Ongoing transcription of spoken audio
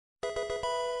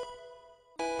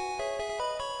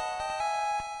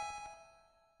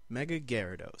Mega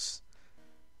Gyarados.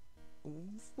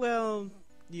 Well,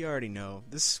 you already know.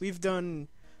 We've done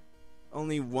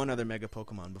only one other Mega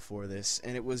Pokemon before this,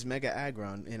 and it was Mega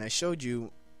Aggron, and I showed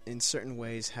you in certain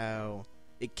ways how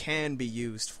it can be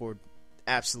used for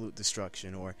absolute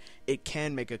destruction, or it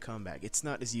can make a comeback. It's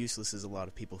not as useless as a lot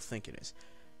of people think it is.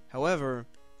 However,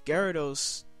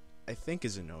 Gyarados, I think,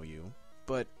 is an OU,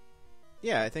 but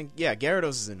Gyarados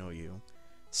is an OU.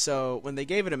 So when they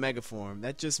gave it a Mega form,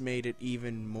 that just made it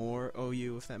even more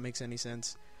OU, if that makes any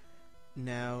sense.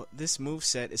 Now, this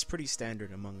moveset is pretty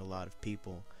standard among a lot of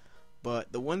people, but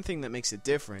the one thing that makes it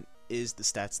different is the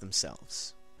stats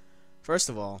themselves. First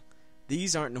of all,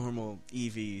 these aren't normal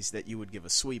EVs that you would give a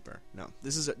sweeper. No,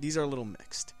 these are a little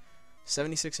mixed.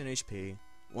 76 in HP,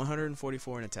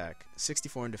 144 in attack,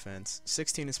 64 in defense,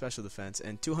 16 in special defense,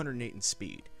 and 208 in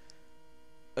speed.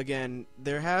 Again,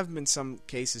 there have been some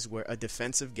cases where a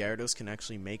defensive Gyarados can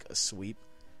actually make a sweep,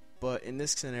 but in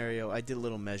this scenario, I did a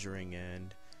little measuring,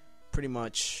 and pretty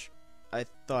much I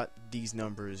thought these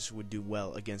numbers would do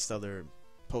well against other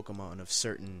Pokemon of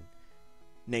certain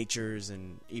natures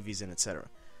and EVs and etc.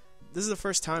 This is the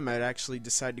first time I'd actually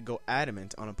decided to go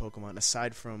Adamant on a Pokemon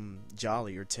aside from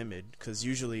Jolly or Timid, because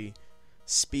usually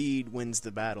speed wins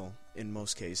the battle in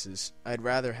most cases. I'd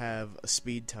rather have a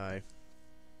speed tie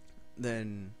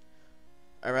I'd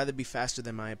rather be faster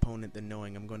than my opponent than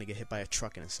knowing I'm going to get hit by a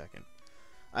truck in a second.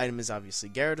 Item is obviously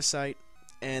Gyaradosite,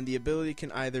 and the ability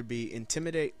can either be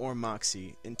Intimidate or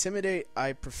Moxie. Intimidate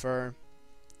I prefer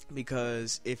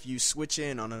because if you switch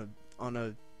in on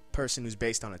a person who's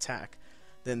based on attack,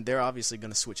 then they're obviously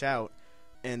going to switch out,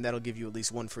 and that'll give you at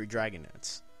least one free Dragon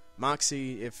Dance.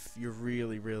 Moxie, if you're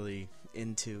really, really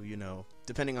into,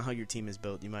 depending on how your team is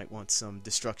built, you might want some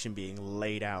destruction being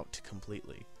laid out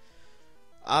completely.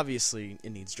 Obviously,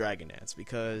 it needs Dragon Dance,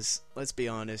 because, let's be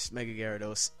honest, Mega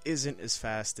Gyarados isn't as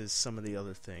fast as some of the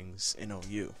other things in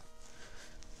OU.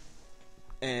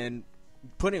 And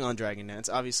putting on Dragon Dance,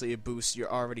 obviously it boosts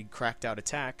your already cracked out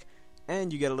attack,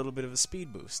 and you get a little bit of a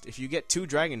speed boost. If you get 2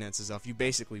 Dragon Dances off, you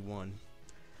basically won.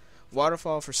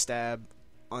 Waterfall for stab.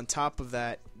 On top of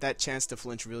that chance to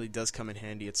flinch really does come in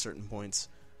handy at certain points.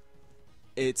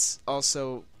 It's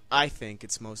also, I think,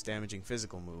 its most damaging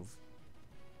physical move.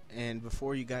 And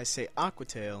before you guys say Aqua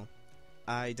Tail,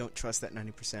 I don't trust that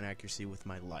 90% accuracy with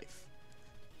my life,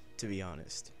 to be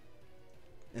honest.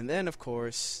 And then, of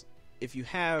course, if you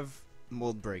have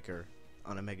Mold Breaker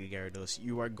on a Mega Gyarados,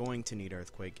 you are going to need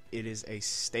Earthquake. It is a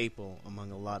staple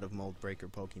among a lot of Mold Breaker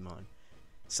Pokemon.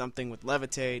 Something with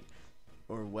Levitate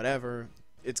or whatever,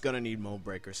 it's going to need Mold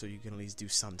Breaker, so you can at least do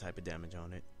some type of damage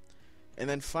on it. And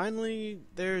then finally,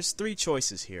 there's 3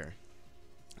 choices here.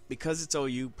 Because it's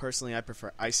OU, personally I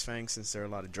prefer Ice Fang since there are a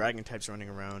lot of Dragon types running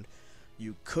around.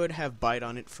 You could have Bite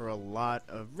on it for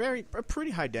a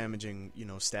pretty high damaging,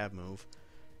 stab move.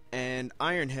 And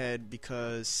Iron Head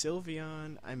because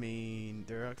Sylveon,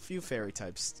 there are a few fairy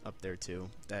types up there too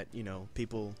that,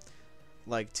 people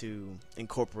like to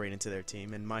incorporate into their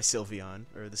team. And my Sylveon,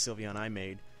 or the Sylveon I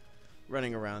made,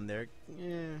 running around there,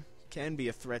 can be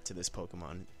a threat to this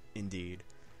Pokemon, indeed.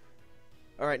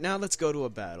 Alright, now let's go to a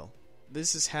battle.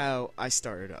 This is how I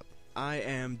started up. I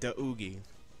am Daoogie,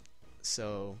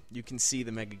 so you can see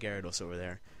the Mega Gyarados over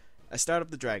there. I start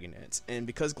up the Dragon Dance, and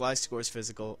because Gliscor is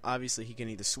physical, obviously he can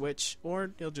either switch,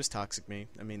 or he'll just Toxic me.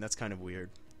 That's kind of weird.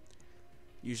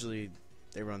 Usually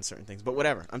they run certain things, but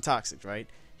whatever, I'm Toxic, right?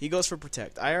 He goes for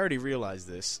Protect. I already realized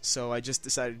this, so I just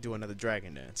decided to do another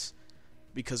Dragon Dance.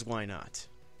 Because why not?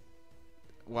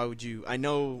 Why would you? I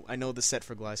know the set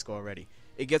for Gliscor already.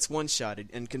 It gets one-shotted,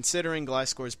 and considering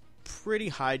Gliscor's pretty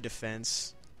high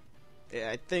defense,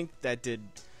 I think it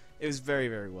was very,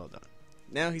 very well done.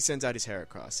 Now he sends out his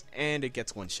Heracross, and it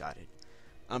gets one-shotted.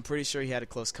 I'm pretty sure he had a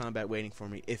close combat waiting for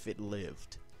me if it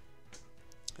lived.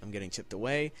 I'm getting chipped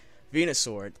away.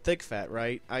 Venusaur, thick fat,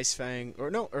 right? Ice Fang, or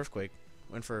no, Earthquake.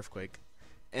 Went for Earthquake.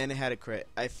 And it had a crit.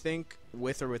 I think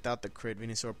with or without the crit,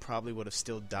 Venusaur probably would have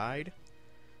still died.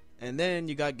 And then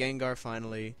you got Gengar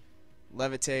finally.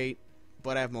 Levitate.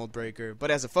 But I have Mold Breaker,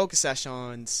 but as a Focus Sash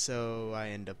on, so I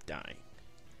end up dying.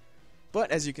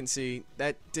 But as you can see,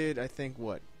 that did, I think,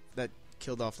 that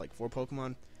killed off like 4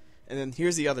 Pokemon. And then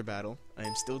here's the other battle. I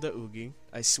am still Daoogie.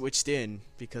 I switched in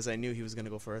because I knew he was going to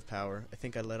go for Earth Power. I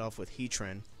think I led off with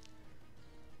Heatran.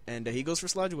 And he goes for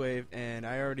Sludge Wave, and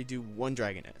I already do 1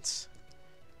 Dragon Dance.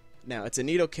 Now, it's a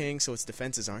Nidoking, so its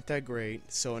defenses aren't that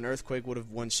great, so an Earthquake would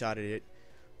have one-shotted it,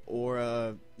 or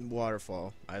a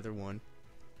Waterfall, either one.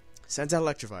 Sends out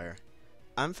Electivire.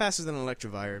 I'm faster than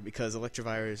Electivire because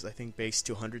Electivire is, I think, base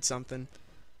 200 something.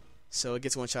 So it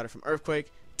gets one-shotted from Earthquake.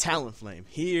 Talonflame.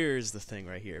 Here's the thing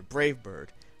right here. Brave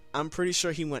Bird. I'm pretty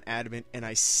sure he went Adamant, and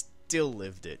I still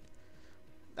lived it.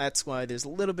 That's why there's a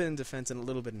little bit in defense and a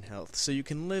little bit in health, so you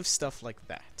can live stuff like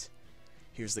that.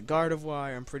 Here's the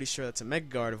Gardevoir. I'm pretty sure that's a Mega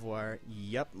Gardevoir.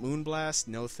 Yep, Moonblast,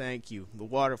 no thank you. The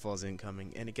Waterfall's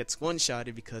incoming, and it gets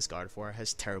one-shotted because Gardevoir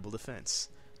has terrible defense.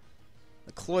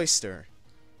 The Cloyster.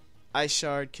 Ice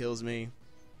Shard kills me.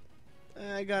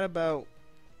 I got about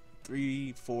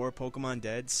 3-4 Pokemon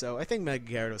dead, so I think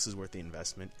Mega Gyarados is worth the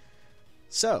investment.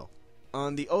 So,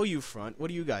 on the OU front, what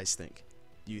do you guys think?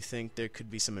 Do you think there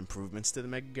could be some improvements to the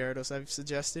Mega Gyarados I've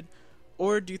suggested?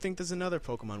 Or do you think there's another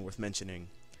Pokemon worth mentioning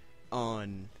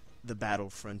on the battle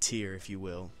frontier, if you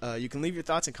will? You can leave your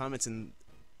thoughts and comments in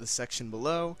the section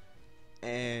below,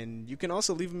 and you can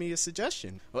also leave me a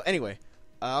suggestion. Well, anyway,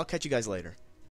 I'll catch you guys later.